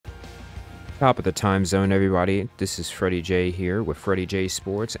Top of the time zone, everybody. This is Fretty J here with Fretty J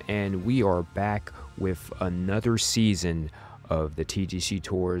Sports, and we are back with another season of the TGC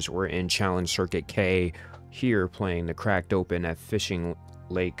Tours. We're in Challenge Circuit K here playing the Cracked Open at Fishing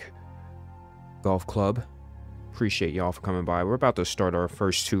Lake Golf Club. Appreciate y'all for coming by. We're about to start our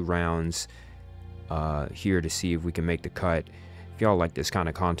first two rounds here to see if we can make the cut. If y'all like this kind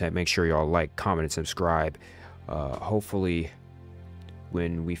of content, make sure y'all like, comment, and subscribe. Hopefully,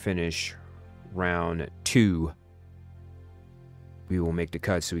 when we finish round 2, we will make the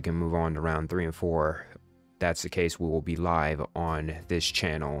cut so we can move on to round 3 and 4. If that's the case, we will be live on this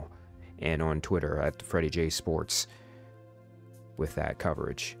channel and on Twitter at Fretty J Sports with that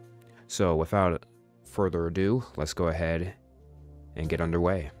coverage. So without further ado, let's go ahead and get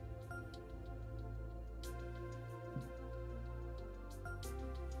underway.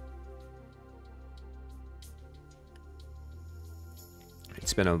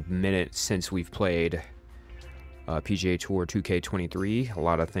 It's been a minute since we've played PGA Tour 2K23. A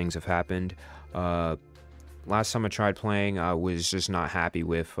lot of things have happened. Last time I tried playing, I was just not happy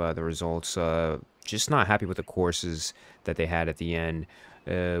with the results. Just not happy with the courses that they had at the end.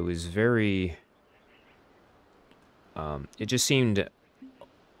 It was very... it just seemed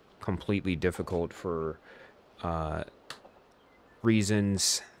completely difficult for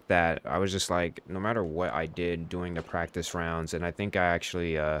reasons that I was just like, no matter what I did during the practice rounds, and I think I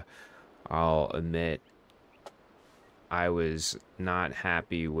actually, I'll admit, I was not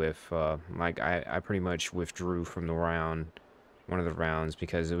happy with, like, I pretty much withdrew from the one of the rounds,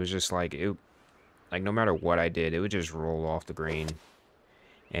 because it was just like, like, no matter what I did, it would just roll off the green.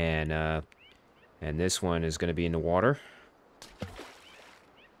 And this one is going to be in the water.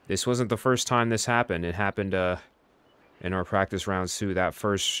 This wasn't the first time this happened. It happened, in our practice rounds too. That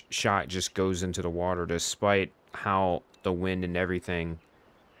first shot just goes into the water despite how the wind and everything.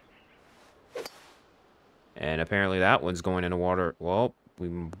 And apparently that one's going in the water. Well,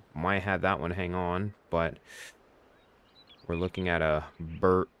 we might have that one hang on, but we're looking at a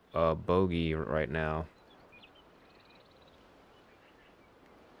bogey right now.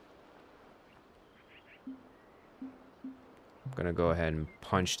 I'm gonna go ahead and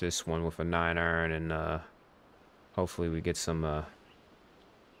punch this one with a 9-iron, and hopefully we get some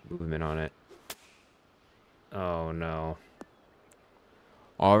movement on it. Oh no.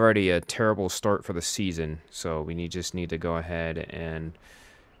 Already a terrible start for the season, so we just need to go ahead and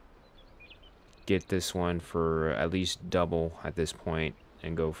get this one for at least double at this point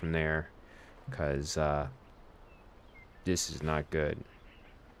and go from there, because this is not good.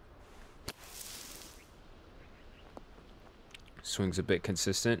 Swing's a bit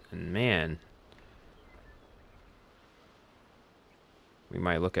consistent, and man, we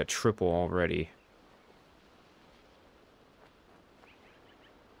might look at triple already.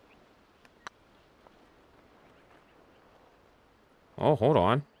 Oh, hold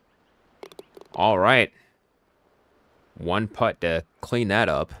on. All right. One putt to clean that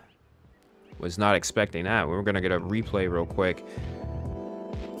up. Was not expecting that. We're going to get a replay real quick.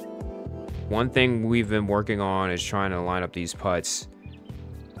 One thing we've been working on is trying to line up these putts.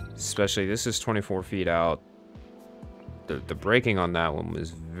 Especially, this is 24 feet out. The braking on that one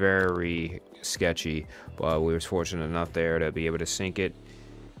was very sketchy, but we were fortunate enough there to be able to sink it,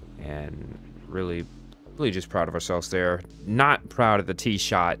 and really just proud of ourselves there. Not proud of the tee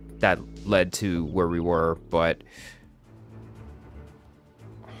shot that led to where we were, but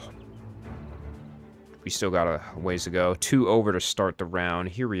we still got a ways to go. 2 over to start the round.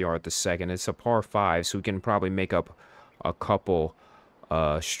 Here we are at the second. It's a par 5, so we can probably make up a couple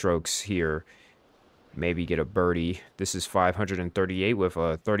strokes here. Maybe get a birdie. This is 538 with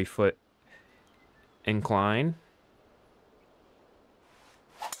a 30-foot incline.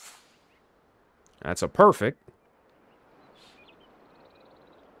 That's a perfect.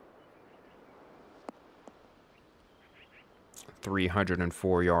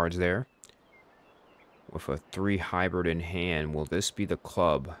 .304 yards there. With a 3 hybrid in hand. Will this be the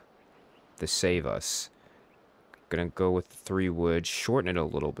club to save us? Gonna go with the 3 wood. Shorten it a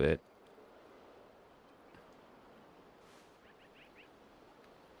little bit.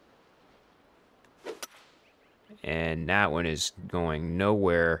 And that one is going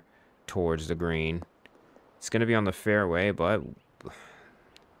nowhere towards the green. It's going to be on the fairway, but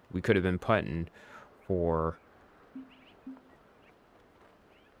we could have been putting for...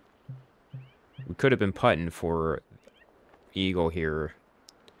 We could have been putting for eagle here.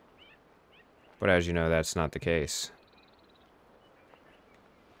 But as you know, that's not the case.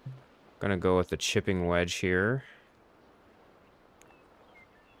 Going to go with the chipping wedge here.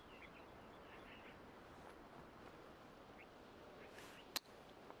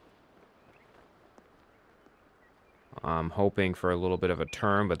 I'm hoping for a little bit of a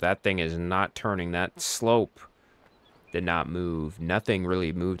turn, but that thing is not turning. That slope did not move. Nothing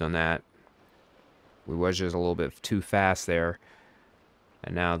really moved on that. We was just a little bit too fast there.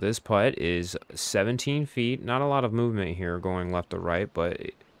 And now this putt is 17 feet. Not a lot of movement here going left to right, but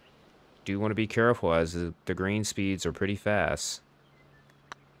do want to be careful as the green speeds are pretty fast.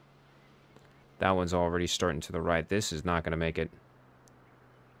 That one's already starting to the right. This is not going to make it.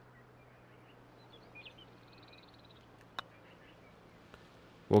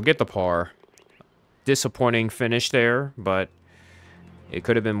 We'll get the par. Disappointing finish there, but it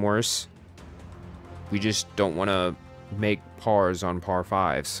could have been worse. We just don't want to make pars on par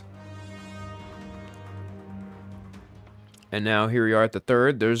 5s. And now here we are at the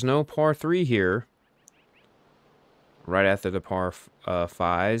third. There's no par 3 here. Right after the par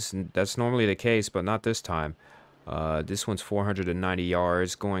 5s. And that's normally the case, but not this time. This one's 490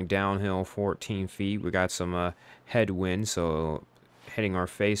 yards. Going downhill 14 feet. We got some headwind, so hitting our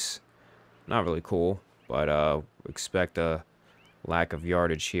face, not really cool. But expect a lack of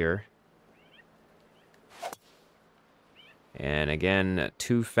yardage here. And again,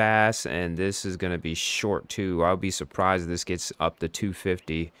 too fast, and this is going to be short too. I'll be surprised if this gets up to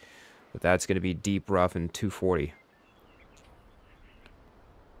 250, but that's going to be deep rough and 240.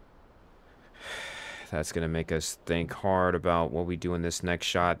 That's going to make us think hard about what we do in this next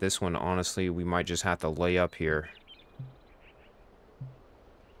shot. This one, honestly, we might just have to lay up here.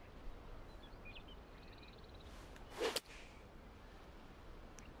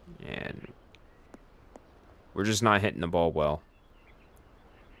 And we're just not hitting the ball well.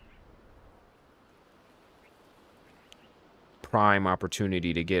 Prime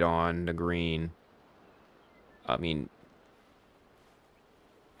opportunity to get on the green. I mean,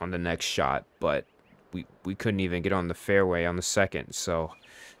 on the next shot, but we couldn't even get on the fairway on the second, so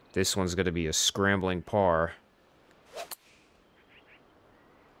this one's going to be a scrambling par.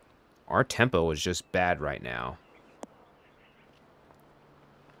 Our tempo is just bad right now.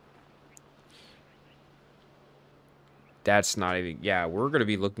 That's not even... Yeah, we're going to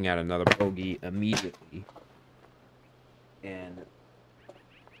be looking at another bogey immediately. And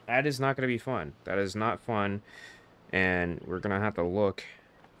that is not going to be fun. That is not fun. And we're going to have to look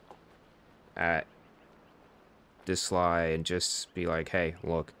at this lie and just be like, hey,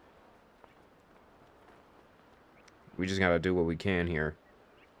 look. We just got to do what we can here.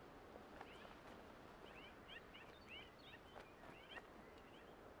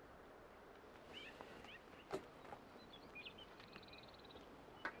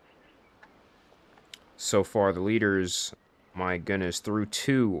 So far, the leaders, my goodness, through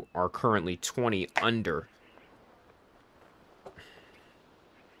 2 are currently 20 under.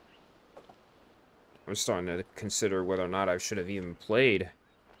 I'm starting to consider whether or not I should have even played.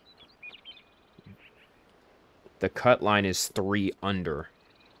 The cut line is 3 under.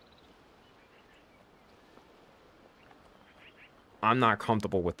 I'm not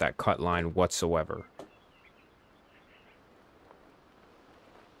comfortable with that cut line whatsoever.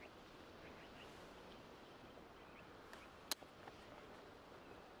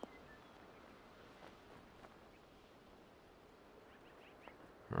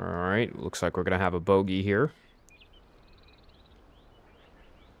 Alright, looks like we're going to have a bogey here.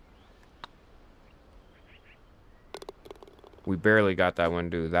 We barely got that one,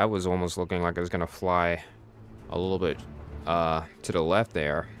 dude. That was almost looking like it was going to fly a little bit to the left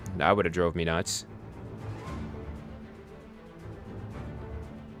there. That would have drove me nuts.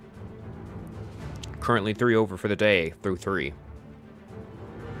 Currently 3 over for the day through 3.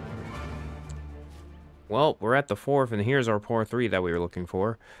 Well, we're at the 4th, and here's our par 3 that we were looking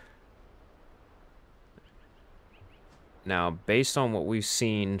for. Now, based on what we've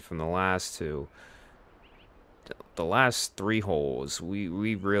seen from the last 2, the last 3 holes, we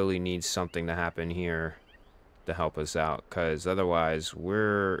really need something to happen here to help us out, because otherwise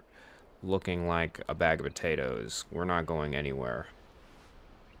we're looking like a bag of potatoes. We're not going anywhere.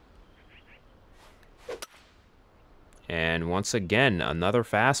 And once again, another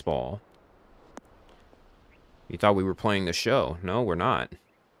fastball. You thought we were playing the show. No, we're not.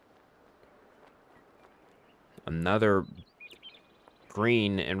 Another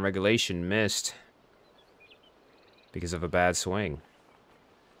green in regulation missed because of a bad swing.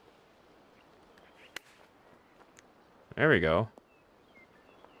 There we go.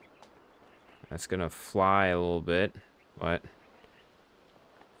 That's going to fly a little bit, but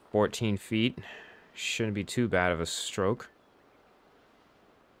 14 feet shouldn't be too bad of a stroke.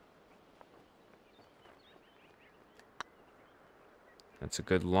 That's a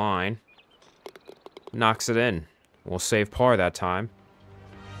good line. Knocks it in. We'll save par that time.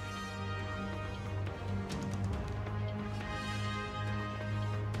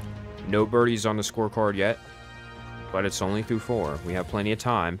 No birdies on the scorecard yet, but it's only through 4. We have plenty of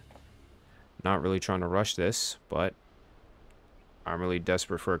time. Not really trying to rush this, but I'm really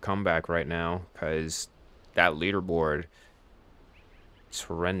desperate for a comeback right now because that leaderboard is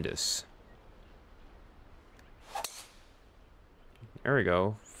horrendous. There we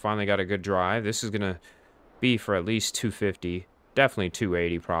go. Finally got a good drive. This is going to be for at least 250. Definitely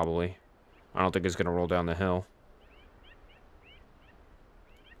 280 probably. I don't think it's going to roll down the hill.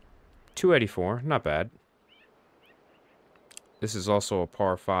 284, not bad. This is also a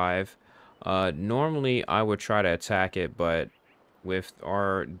par 5. Normally I would try to attack it, but with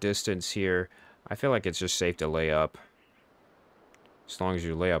our distance here, I feel like it's just safe to lay up. As long as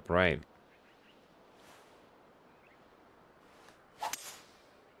you lay up right.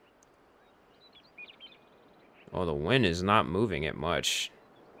 Oh, the wind is not moving it much.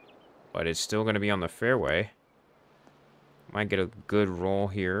 But it's still going to be on the fairway. Might get a good roll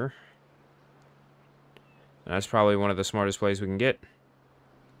here. And that's probably one of the smartest plays we can get.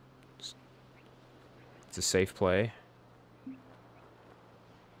 It's a safe play.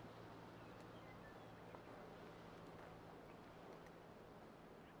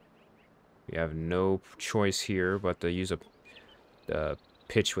 We have no choice here but to use the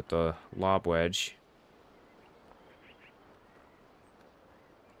pitch with the lob wedge.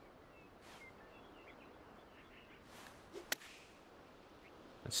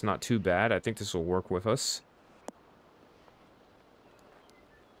 It's not too bad. I think this will work with us.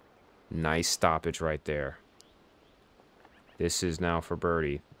 Nice stoppage right there. This is now for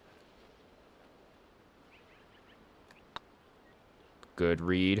birdie. Good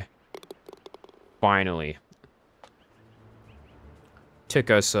read. Finally. Took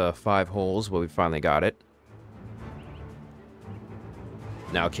us 5 holes, but we finally got it.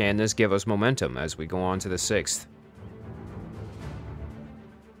 Now, can this give us momentum as we go on to the 6th?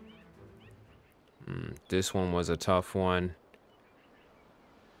 This one was a tough one.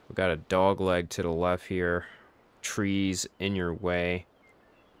 We got a dog leg to the left here. Trees in your way.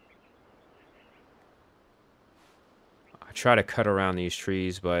 I try to cut around these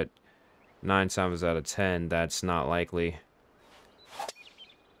trees, but 9 times out of 10, that's not likely.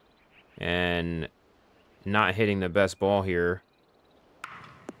 And not hitting the best ball here.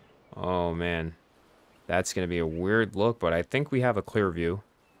 Oh, man. That's going to be a weird look, but I think we have a clear view.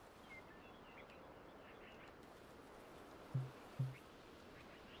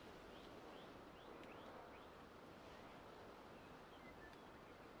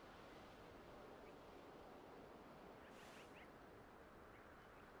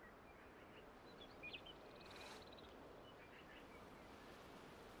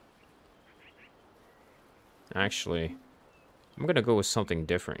 Actually, I'm going to go with something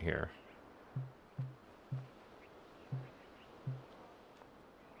different here.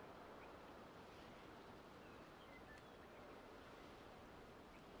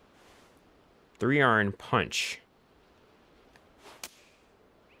 Three-iron punch.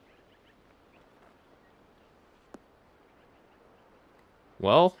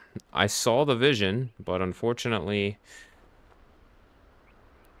 Well, I saw the vision, but unfortunately,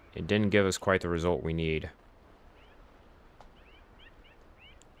 it didn't give us quite the result we need.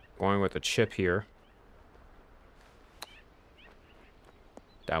 Going with a chip here.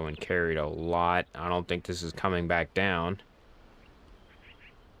 That one carried a lot. I don't think this is coming back down.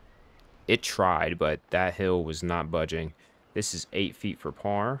 It tried, but that hill was not budging. This is 8 feet for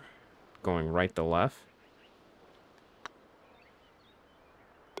par. Going right to left.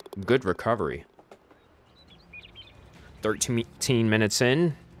 Good recovery. 13 minutes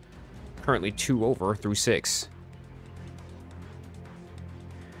in. Currently 2 over through 6.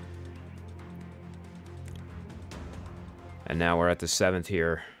 And now we're at the 7th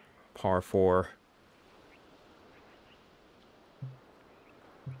here. Par 4.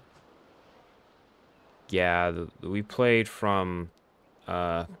 Yeah, we played from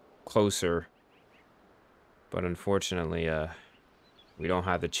closer. But unfortunately, we don't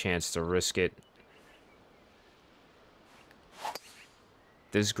have the chance to risk it.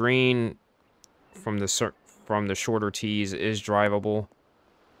 This green from the shorter tees is drivable.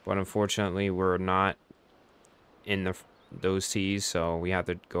 But unfortunately, we're not in those tees, so we have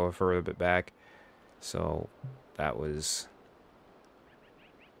to go a further bit back. So that was,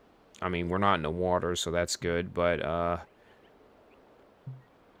 I mean, we're not in the water, so that's good, but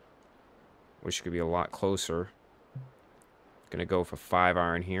wish it could be a lot closer. Gonna go for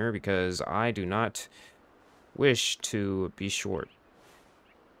 5-iron here because I do not wish to be short.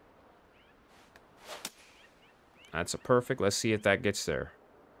 That's a perfect. Let's see if that gets there.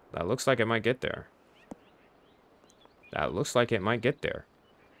 That looks like it might get there. That looks like it might get there.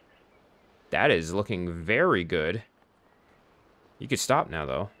 That is looking very good. You could stop now,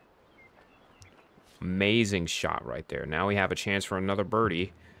 though. Amazing shot right there. Now we have a chance for another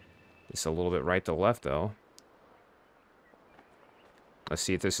birdie. It's a little bit right to left, though. Let's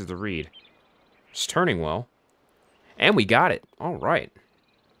see if this is the read. It's turning well. And we got it. All right.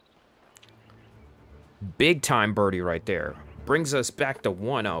 Big time birdie right there. Brings us back to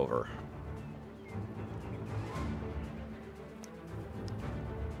 1 over.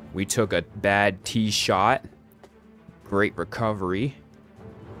 We took a bad tee shot. Great recovery.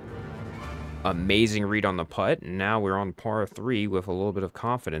 Amazing read on the putt. And now we're on par 3 with a little bit of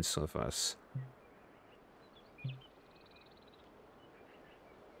confidence with us.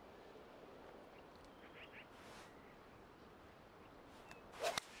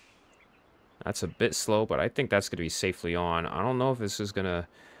 That's a bit slow, but I think that's going to be safely on. I don't know if this is going to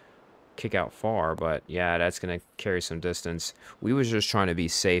kick out far, but yeah, that's going to carry some distance. We was just trying to be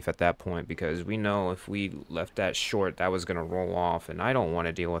safe at that point because we know if we left that short, that was going to roll off, and I don't want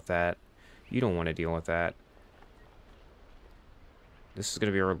to deal with that. You don't want to deal with that. This is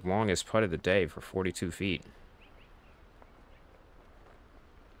going to be our longest putt of the day for 42 feet.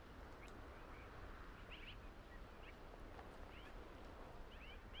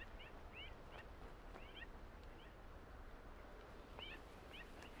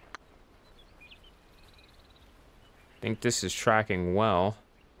 I think this is tracking well.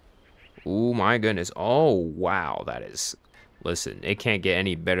 Oh my goodness. Oh, wow. That is... Listen, it can't get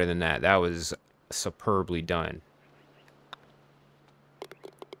any better than that. That was superbly done.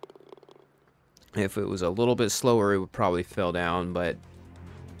 If it was a little bit slower, it would probably fell down, but...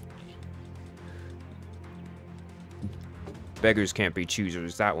 beggars can't be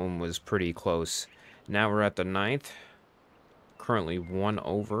choosers. That one was pretty close. Now we're at the 9th. Currently 1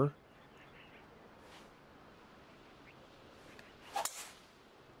 over.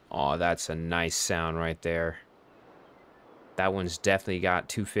 Oh, that's a nice sound right there. That one's definitely got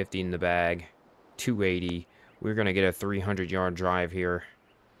 250 in the bag. 280. We're going to get a 300-yard drive here.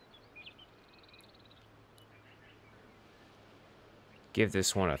 Give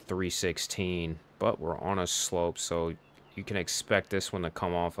this one a 316. But we're on a slope, so you can expect this one to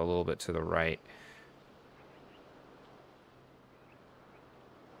come off a little bit to the right.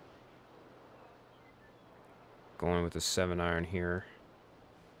 Going with the 7-iron here.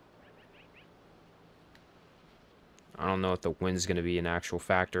 I don't know if the wind's going to be an actual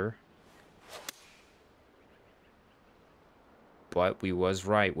factor. But we was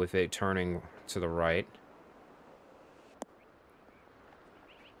right with it turning to the right.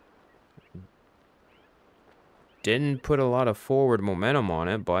 Didn't put a lot of forward momentum on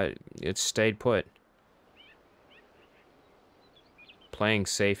it, but it stayed put. Playing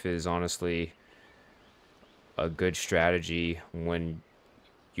safe is honestly a good strategy when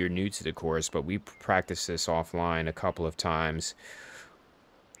you're new to the course, but we practiced this offline a couple of times.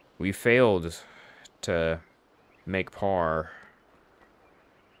 We failed to make par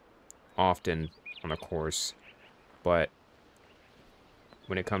often on a course, but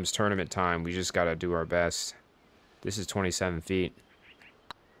when it comes tournament time, we just got to do our best. This is 27 feet.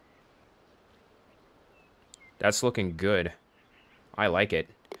 That's looking good. I like it.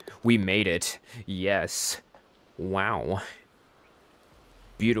 We made it. Yes. Wow.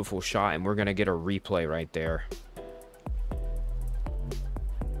 Beautiful shot, and we're going to get a replay right there.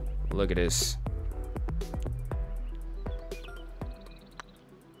 Look at this.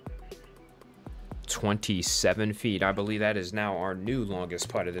 "27 feet. I believe that is now our new longest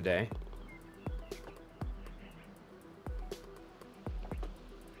putt of the day.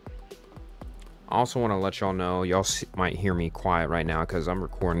 I also want to let y'all know, y'all might hear me quiet right now because I'm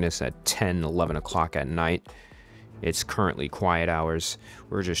recording this at 10, 11 o'clock at night. It's currently quiet hours.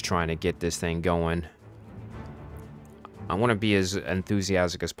 We're just trying to get this thing going. I want to be as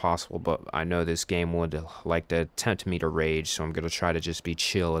enthusiastic as possible, but I know this game would like to tempt me to rage, so I'm going to try to just be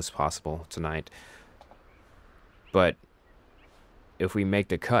chill as possible tonight. But if we make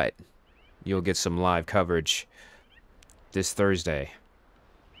the cut, you'll get some live coverage this Thursday.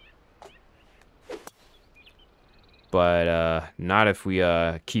 But not if we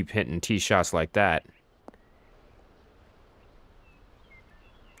keep hitting tee shots like that.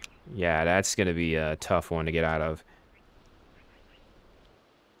 Yeah, that's going to be a tough one to get out of.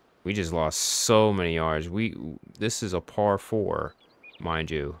 We just lost so many yards. This is a par 4,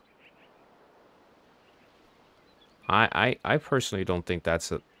 mind you. I personally don't think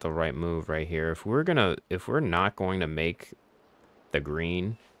that's the right move right here. If we're not going to make the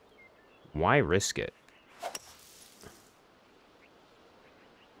green, why risk it?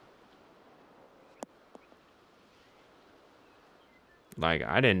 Like,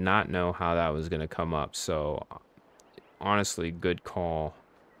 I did not know how that was going to come up. So, honestly, good call.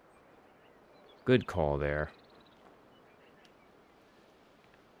 Good call there.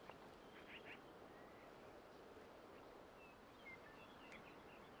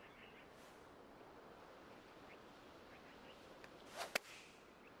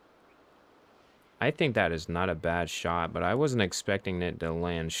 I think that is not a bad shot, but I wasn't expecting it to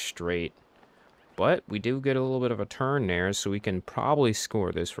land straight. But we do get a little bit of a turn there, so we can probably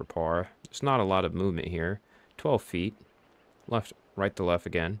score this for par. There's not a lot of movement here. 12 feet. Left, right to left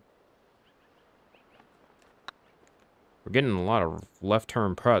again. We're getting a lot of left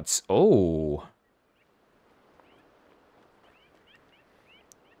turn putts. Oh!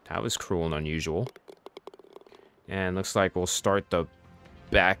 That was cruel and unusual. And looks like we'll start the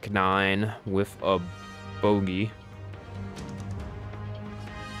back nine with a bogey.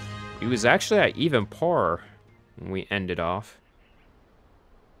 It was actually at even par when we ended off.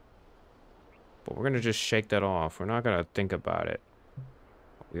 But we're going to just shake that off. We're not going to think about it.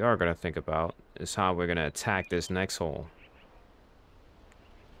 What we are going to think about is how we're going to attack this next hole.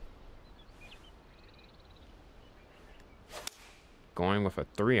 Going with a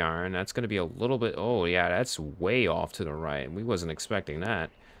 3-iron, that's going to be a little bit... Oh, yeah, that's way off to the right. We wasn't expecting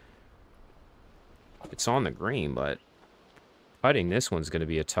that. It's on the green, but putting this one's going to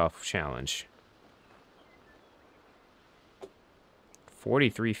be a tough challenge.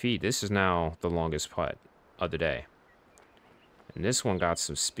 43 feet. This is now the longest putt of the day. And this one got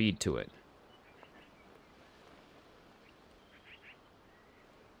some speed to it.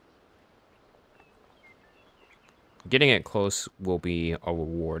 Getting it close will be a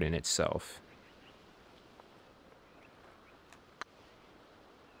reward in itself.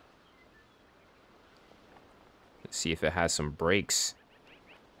 Let's see if it has some brakes.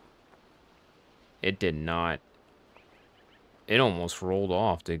 It did not. It almost rolled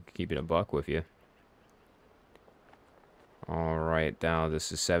off, to keep it a buck with you. Alright, now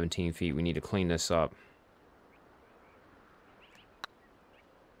this is 17 feet. We need to clean this up.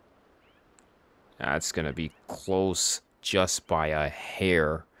 That's going to be close just by a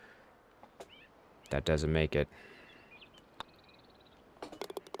hair. That doesn't make it.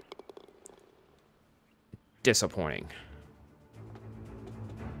 Disappointing.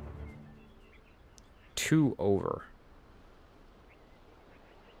 2 over.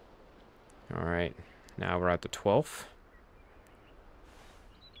 Alright, now we're at the 12th.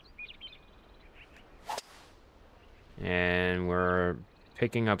 And we're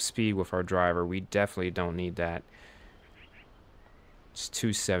picking up speed with our driver. We definitely don't need that. It's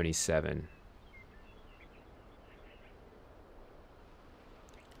 277.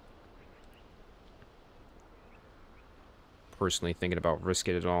 Personally thinking about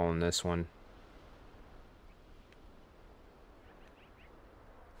risking it all in this one.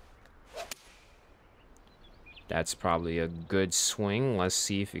 That's probably a good swing. Let's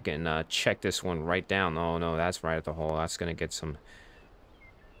see if you can check this one right down. Oh, no, that's right at the hole. That's going to get some...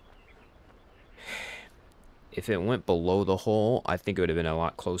 If it went below the hole, I think it would have been a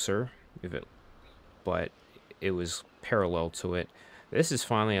lot closer. But it was parallel to it. This is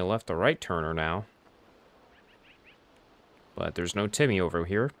finally a left to right turner now. But there's no Timmy over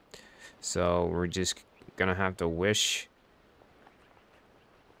here. So we're just going to have to wish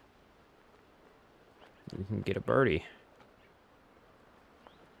we can get a birdie.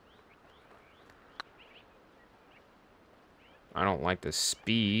 I don't like the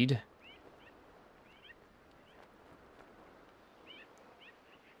speed.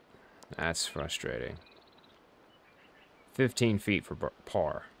 That's frustrating. 15 feet for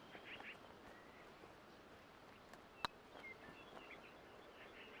par.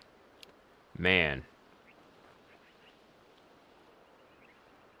 Man.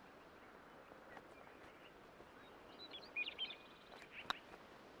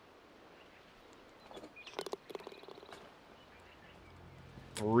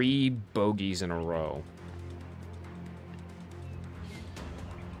 Three bogeys in a row.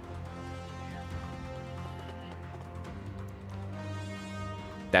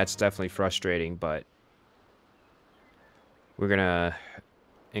 That's definitely frustrating, but we're gonna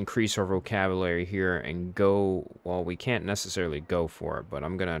increase our vocabulary here and go, well, we can't necessarily go for it, but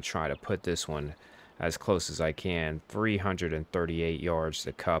I'm gonna try to put this one as close as I can. 338 yards to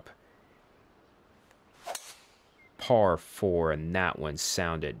the cup. Par 4, and that one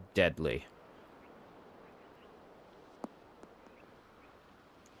sounded deadly.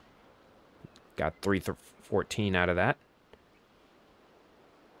 Got 314 out of that.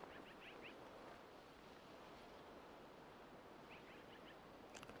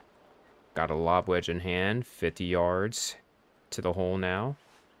 Got a lob wedge in hand, 50 yards. to the hole now.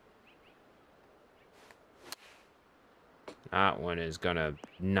 That one is gonna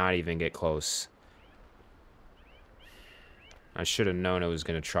not even get close. I should have known it was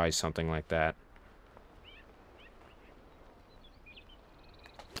gonna try something like that.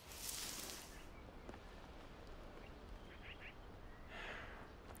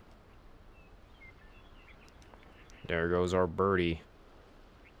 There goes our birdie.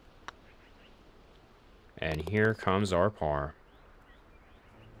 And here comes our par.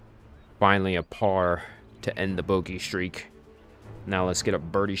 Finally a par to end the bogey streak. Now let's get a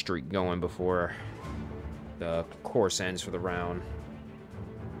birdie streak going before the course ends for the round.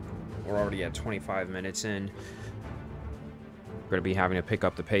 We're already at 25 minutes in. We're going to be having to pick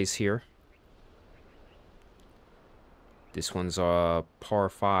up the pace here. This one's a par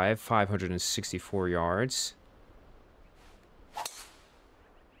 5, 564 yards.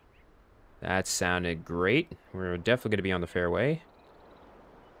 That sounded great. We're definitely going to be on the fairway.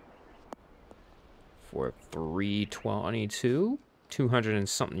 For 322, 200 and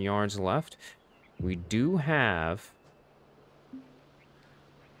something yards left. We do have...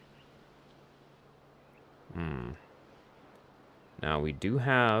 Now, we do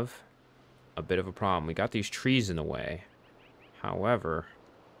have a bit of a problem. We got these trees in the way. However,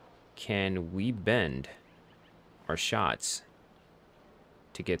 can we bend our shots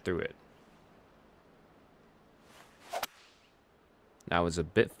to get through it? That was a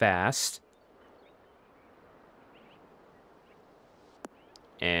bit fast.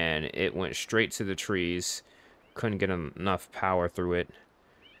 And it went straight to the trees. Couldn't get enough power through it.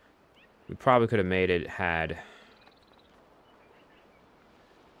 We probably could have made it had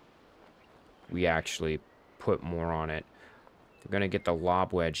we actually put more on it. We're going to get the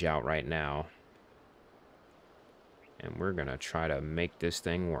lob wedge out right now. And we're going to try to make this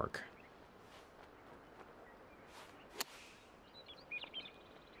thing work.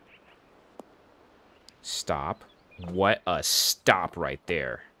 Stop. What a stop right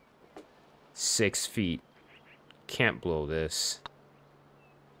there. 6 feet. Can't blow this.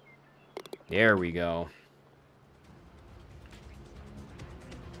 There we go.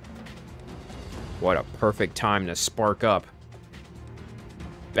 What a perfect time to spark up.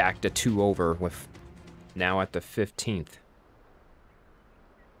 Back to 2 over with now at the 15th.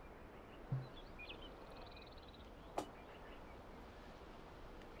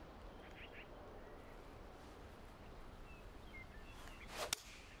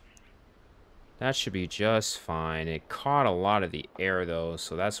 That should be just fine. It caught a lot of the air though,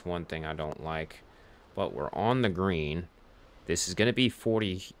 so that's one thing I don't like. But we're on the green. This is going to be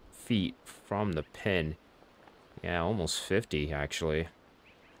 40 feet from the pin. Yeah, almost 50 actually.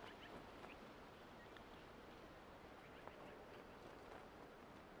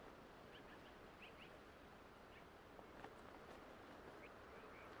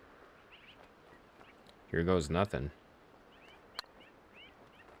 Here goes nothing.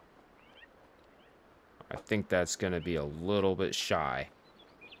 I think that's going to be a little bit shy.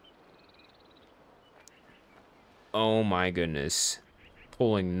 Oh my goodness.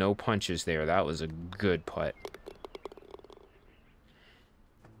 Pulling no punches there. That was a good putt.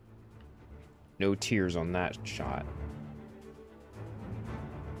 No tears on that shot.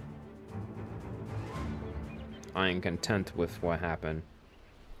 I am content with what happened.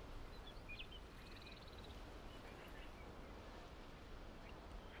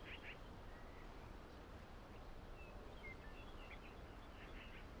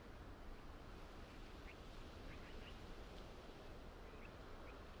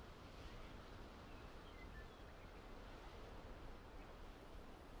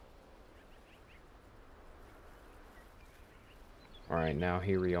 Alright, now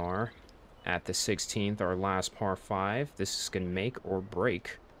here we are at the 16th, our last par 5. This is going to make or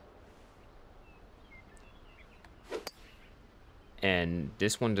break. And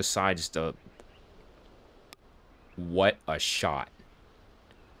this one decides to... What a shot.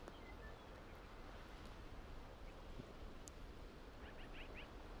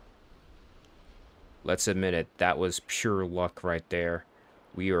 Let's admit it, that was pure luck right there.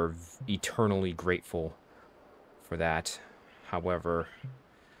 We are eternally grateful for that. However,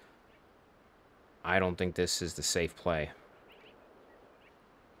 I don't think this is the safe play.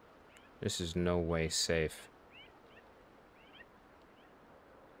 This is no way safe.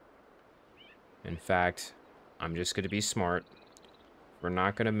 In fact, I'm just going to be smart. We're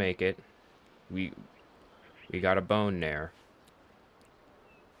not going to make it. We got a bone there.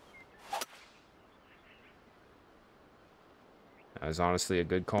 That was honestly a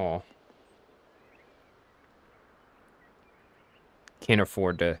good call. Can't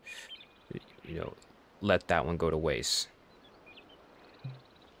afford to, you know, let that one go to waste.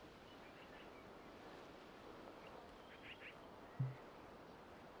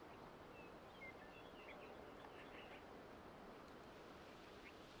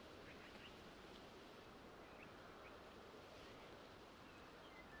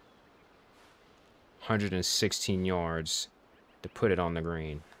 116 yards to put it on the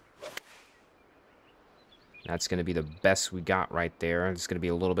green. That's going to be the best we got right there. It's going to be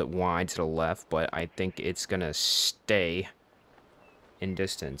a little bit wide to the left, but I think it's going to stay in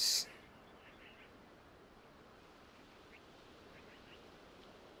distance.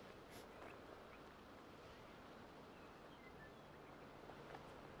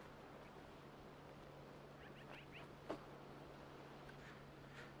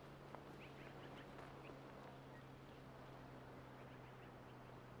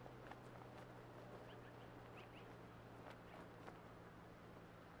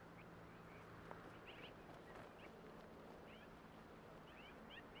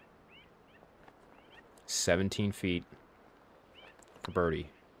 $17 feet for birdie.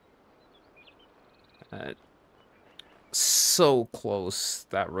 So close.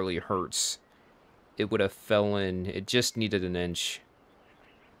 That really hurts. It would have fell in. It just needed an inch.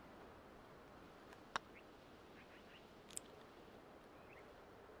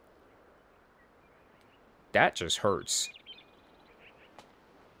 That just hurts.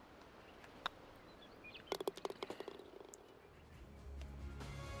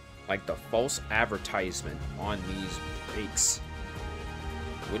 Like the false advertisement on these breaks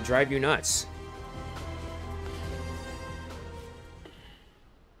would drive you nuts.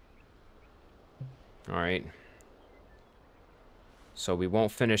 All right. So we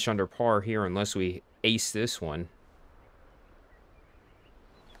won't finish under par here unless we ace this one.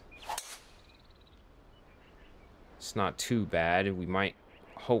 It's not too bad. We might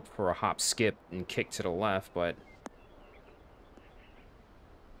hope for a hop, skip, and kick to the left, but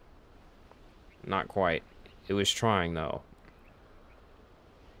not quite. It was trying, though.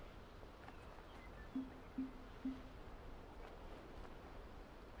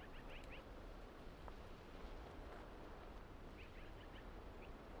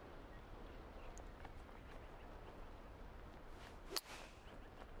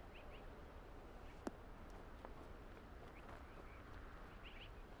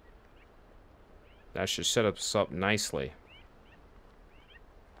 That should set us up nicely.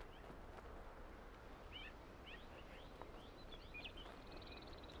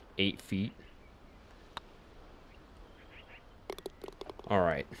 $8 feet. All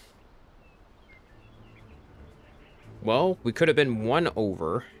right. Well, we could have been 1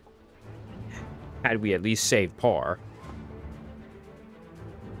 over had we at least saved par.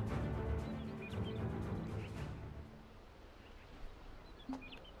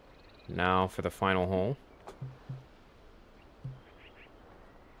 Now for the final hole.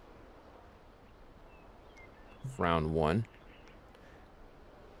 Round 1.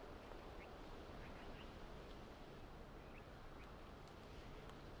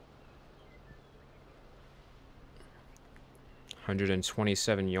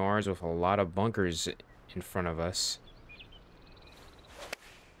 $127 yards with a lot of bunkers in front of us.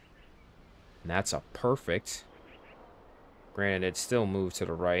 And that's a perfect. Granted, it still moved to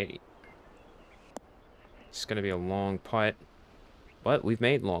the right. It's going to be a long putt. But we've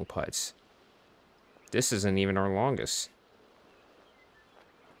made long putts. This isn't even our longest.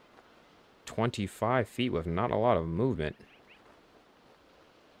 25 feet with not a lot of movement.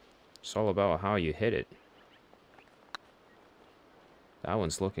 It's all about how you hit it. That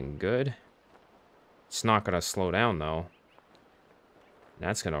one's looking good. It's not going to slow down, though.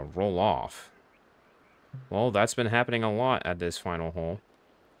 That's going to roll off. Well, that's been happening a lot at this final hole.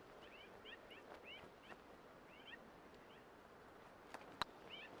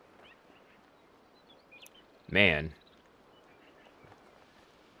 Man.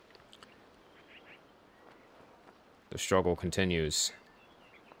 The struggle continues.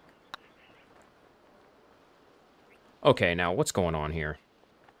 Okay, now what's going on here?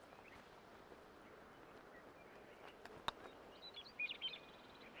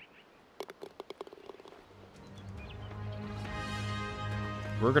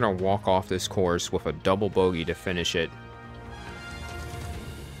 We're gonna walk off this course with a double bogey to finish it.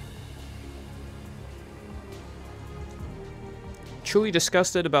 Truly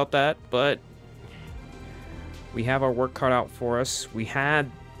disgusted about that, but we have our work cut out for us. We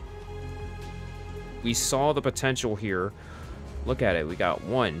saw the potential here. Look at it. We got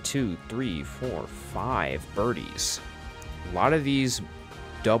 1, 2, 3, 4, 5 birdies. A lot of these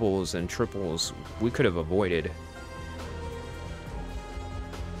doubles and triples we could have avoided.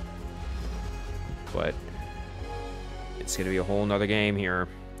 But it's going to be a whole nother game here.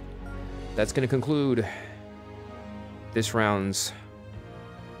 That's going to conclude this round's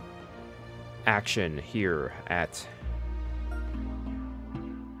action here at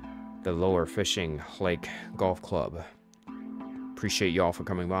the Lower Fishing Lake Golf Club. appreciate y'all for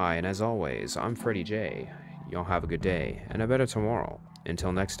coming by, and as always, I'm Fretty J. Y'all have a good day and a better tomorrow.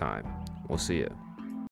 Until next time, we'll see you.